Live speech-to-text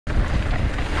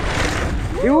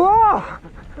Wow!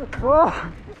 Wow!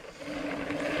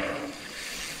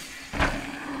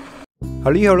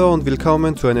 Hallihallo und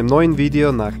willkommen zu einem neuen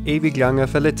Video nach ewig langer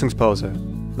Verletzungspause.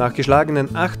 Nach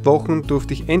geschlagenen 8 Wochen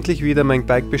durfte ich endlich wieder mein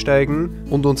Bike besteigen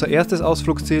und unser erstes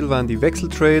Ausflugsziel waren die Wexl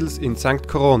Trails in St.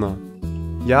 Corona.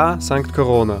 Ja, St.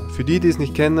 Corona. Für die, die es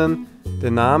nicht kennen,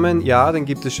 den Namen, ja, den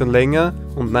gibt es schon länger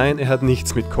und nein, er hat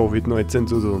nichts mit Covid-19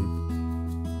 zu tun.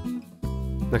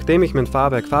 Nachdem ich mein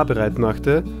Fahrwerk fahrbereit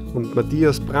machte und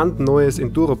Matthias brandneues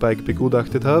Enduro-Bike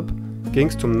begutachtet habe, ging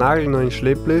es zum nagelneuen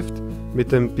Schlepplift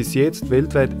mit dem bis jetzt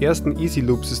weltweit ersten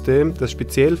Easy-Loop-System, das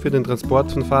speziell für den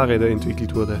Transport von Fahrrädern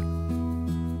entwickelt wurde.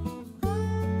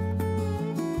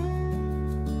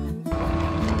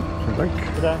 Vielen Dank.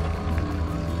 Bitte.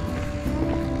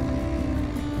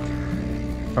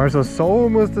 Also so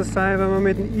muss das sein, wenn man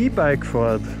mit dem E-Bike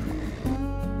fährt.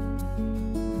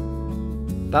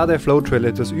 Da der Flowtrail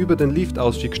etwas über den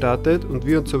Liftausstieg startet und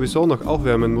wir uns sowieso noch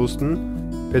aufwärmen mussten,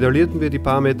 pedalierten wir die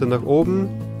paar Meter nach oben,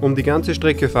 um die ganze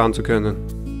Strecke fahren zu können.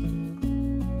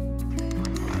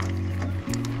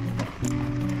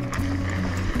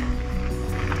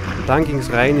 Und dann ging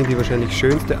es rein in die wahrscheinlich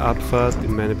schönste Abfahrt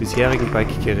in meiner bisherigen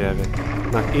Bike-Karriere.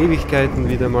 Nach Ewigkeiten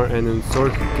wieder mal einen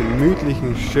solch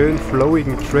gemütlichen, schön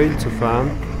flowigen Trail zu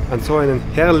fahren, an so einem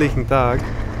herrlichen Tag,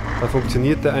 da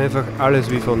funktionierte einfach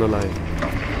alles wie von allein.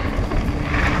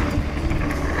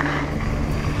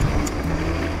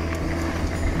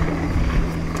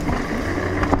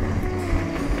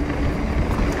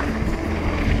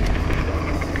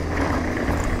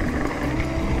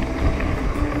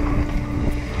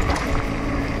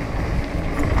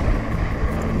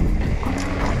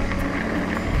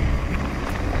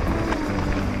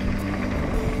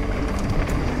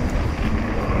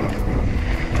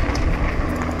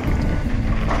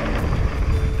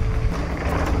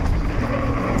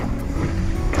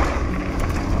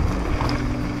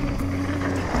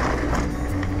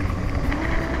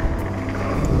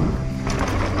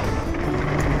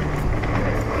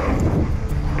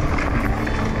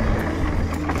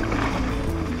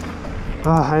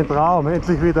 Ein Traum,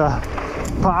 endlich wieder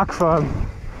Park fahren.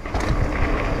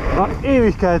 Nach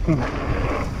Ewigkeiten.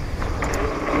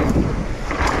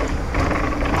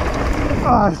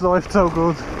 Es läuft so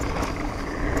gut.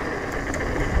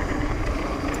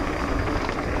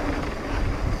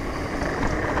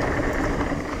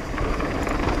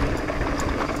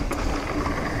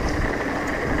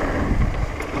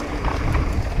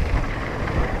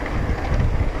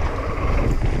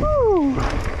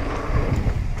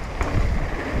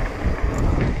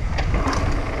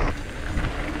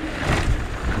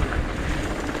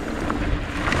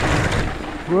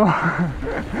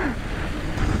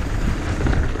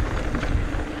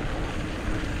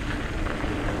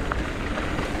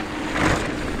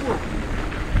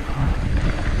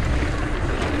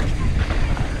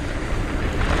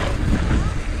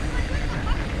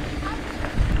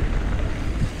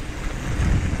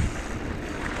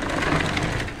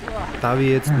 Da wir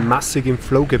jetzt massig im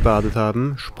Flow gebadet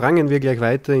haben, sprangen wir gleich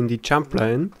weiter in die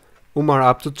Jumpline, um mal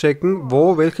abzuchecken,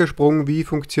 wo welcher Sprung wie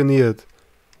funktioniert.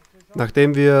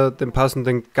 Nachdem wir den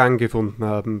passenden Gang gefunden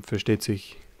haben, versteht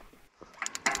sich.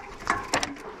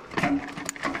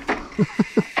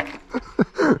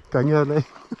 Gang allein.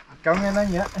 Gang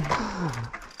allein, ja.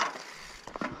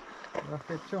 Das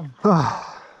geht schon.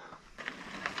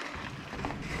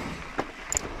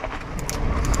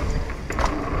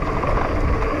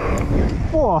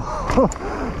 Boah,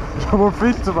 schon wohl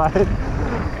viel zu weit.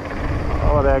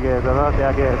 Aber der geht, oder?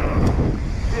 Der geht.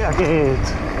 Der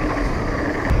geht.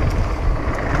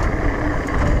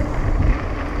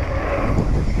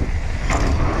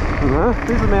 Ja, ein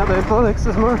bisschen mehr Tempo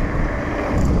nächstes Mal.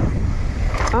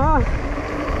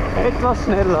 Etwas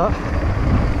schneller.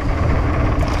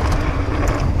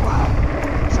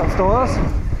 Schaut's da aus?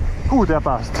 Gut, er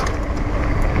passt.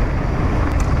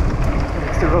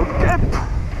 Nächste Road Gap.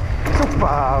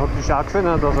 Super, und die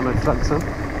Scharkfinne, da sind wir jetzt langsam.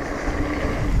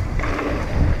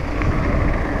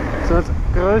 So, jetzt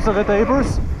größere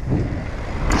Tables.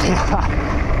 Ja.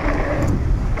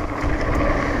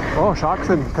 Oh,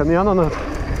 Scharkfin, kann ich auch noch nicht.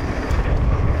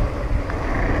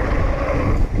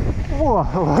 Oh,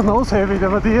 aber Nose-Heavy, der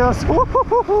Matthias. Oh,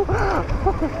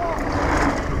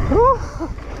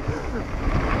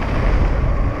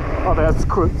 der ist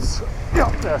kurz. Ja,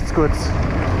 der ist kurz.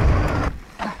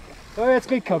 So, jetzt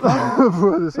Glück gehabt.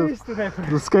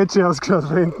 Das sketchy ausgeschaut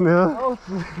da hinten, ja.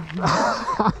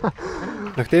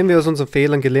 Nachdem wir aus unseren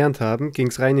Fehlern gelernt haben, ging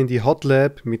es rein in die Hot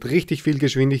Lap mit richtig viel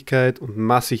Geschwindigkeit und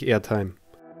massig Airtime.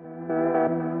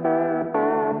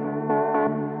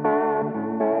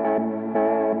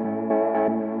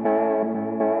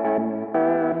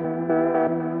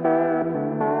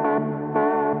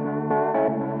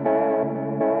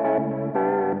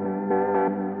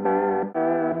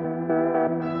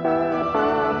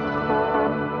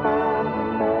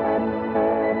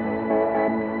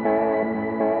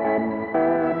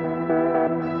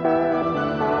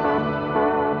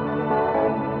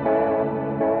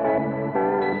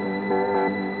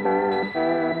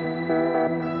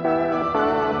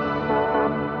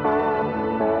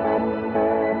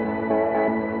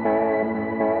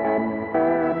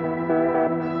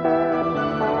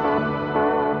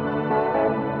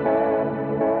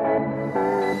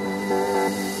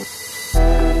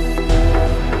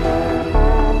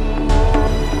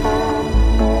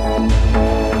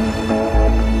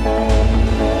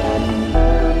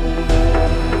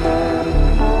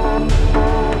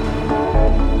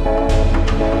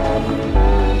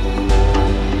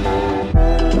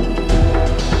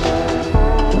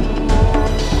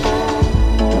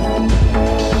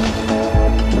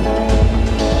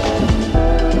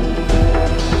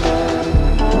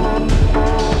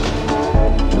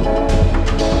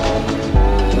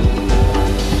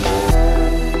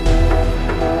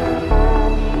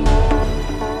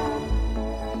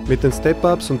 Mit den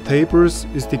Step-Ups und Tapers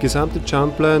ist die gesamte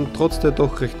Jumpline trotz der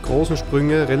doch recht großen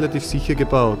Sprünge relativ sicher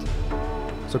gebaut.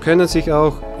 So können sich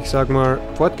auch, ich sag mal,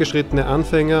 fortgeschrittene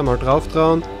Anfänger mal drauf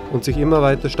trauen und sich immer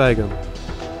weiter steigern.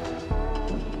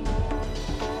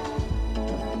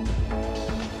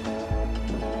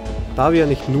 Da wir ja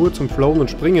nicht nur zum Flowen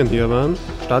und Springen hier waren,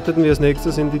 starteten wir als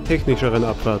nächstes in die technischeren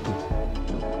Abfahrten.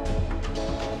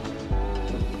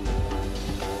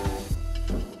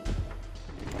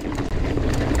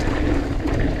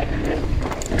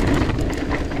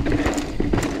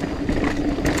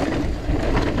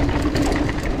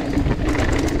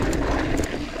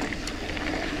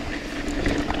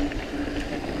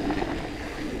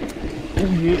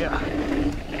 Oh yeah.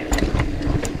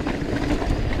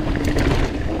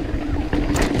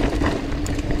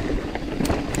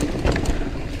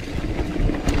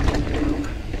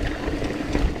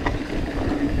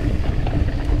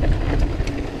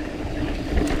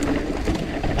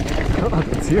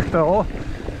 Da zieht er an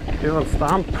über den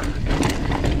Stump.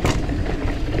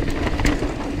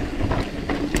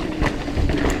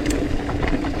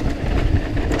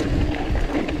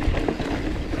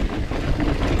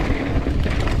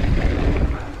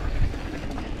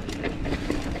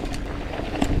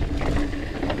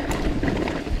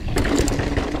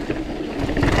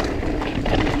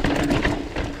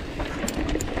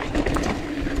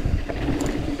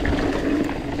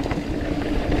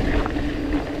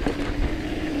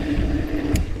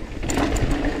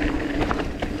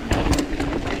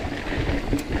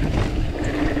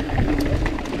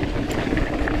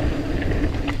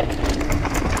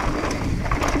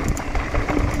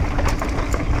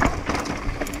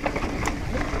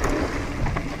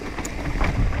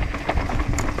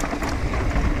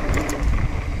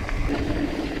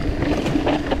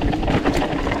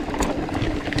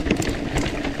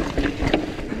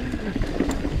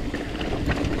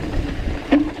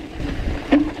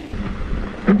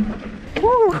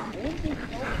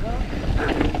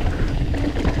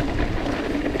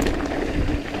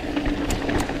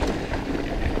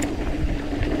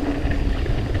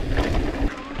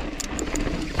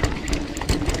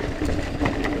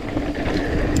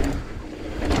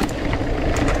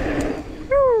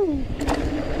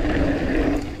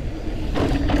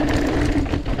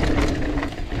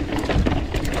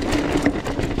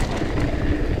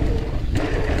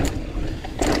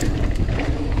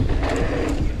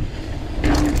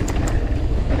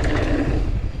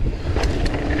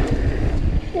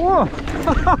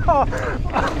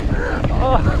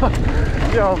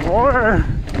 Jawohl!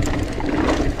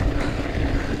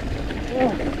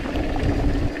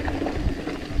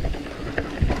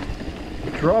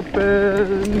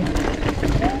 Droppen!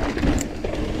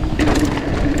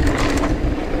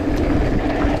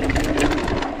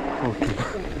 Okay.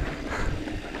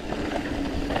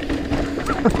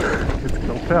 Jetzt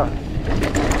kommt er.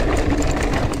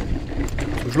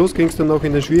 Zum Schluss ging es dann noch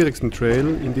in den schwierigsten Trail,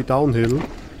 in die Downhill.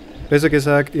 Besser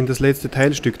gesagt in das letzte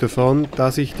Teilstück davon,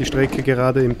 da sich die Strecke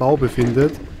gerade im Bau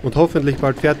befindet und hoffentlich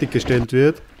bald fertiggestellt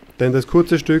wird, denn das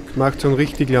kurze Stück macht schon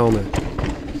richtig Laune.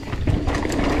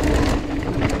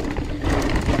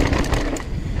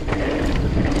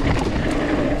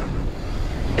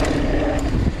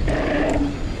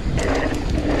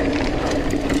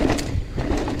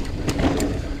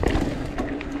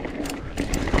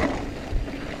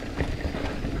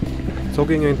 So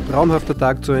ging ein traumhafter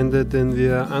Tag zu Ende, den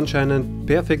wir anscheinend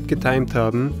perfekt getimt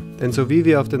haben, denn so wie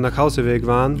wir auf dem Nachhauseweg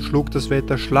waren, schlug das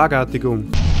Wetter schlagartig um.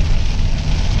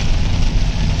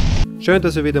 Schön,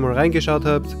 dass ihr wieder mal reingeschaut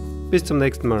habt. Bis zum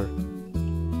nächsten Mal.